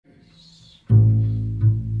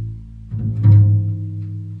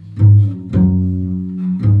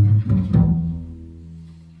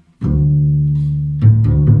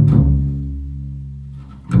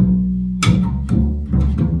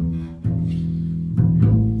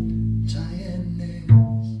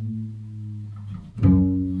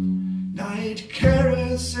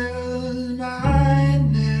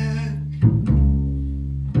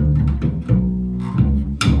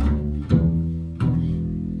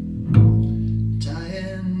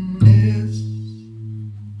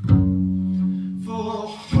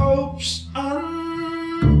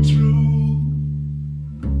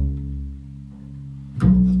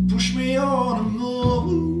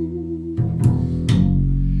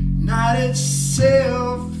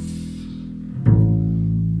itself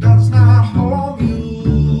does not harm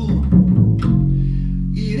you.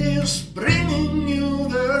 It is bringing you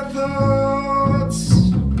the thoughts.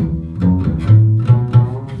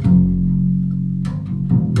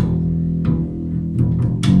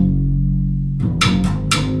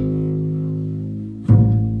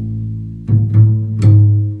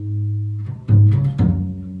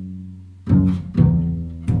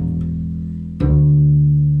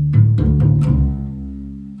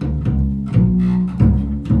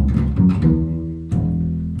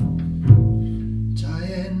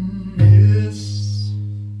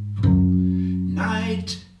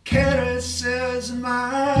 Caresses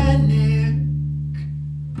my neck.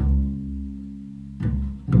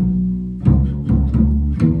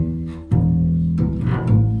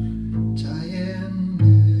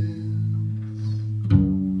 Tiredness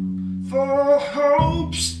for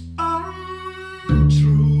hopes untrue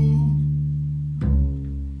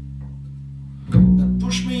that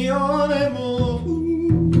push me on and move.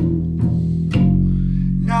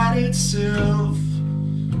 Night itself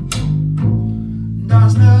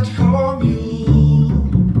does not harm you.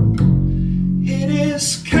 It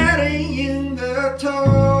is carrying the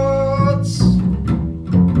thoughts.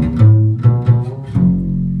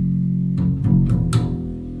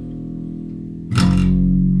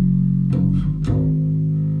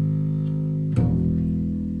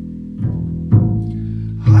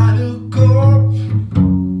 I look up,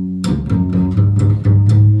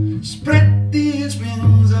 spread these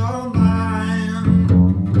wings of mine,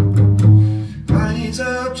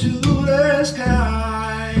 up to the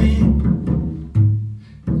sky,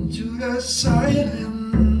 into the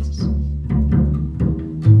silence.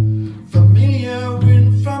 Familiar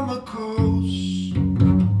wind from the coast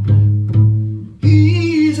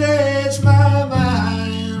eases my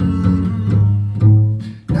mind.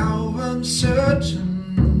 Now I'm certain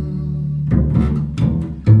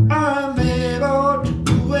I'm able to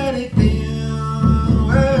do anything.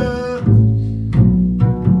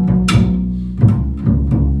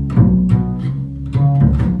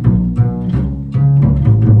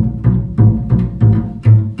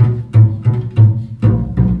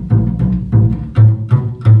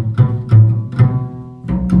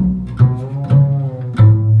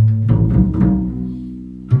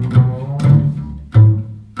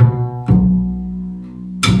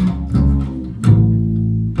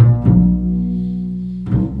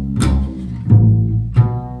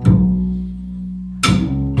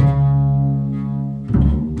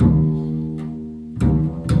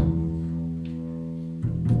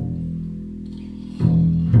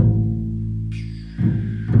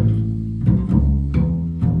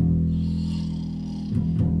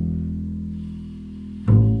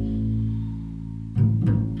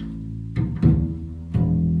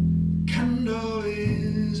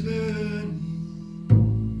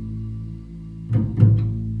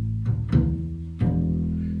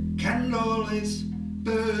 Candle is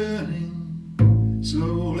burning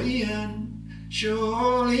slowly and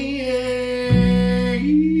surely.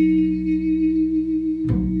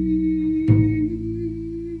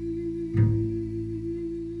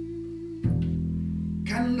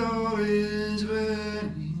 Candle is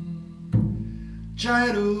burning,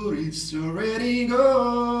 childhood it's already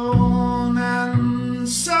gone, and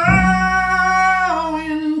so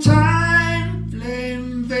in time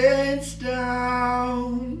flame fades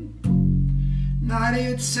down. Night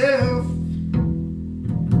itself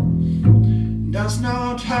does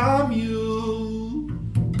not harm you.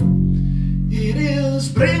 It is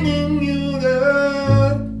bringing you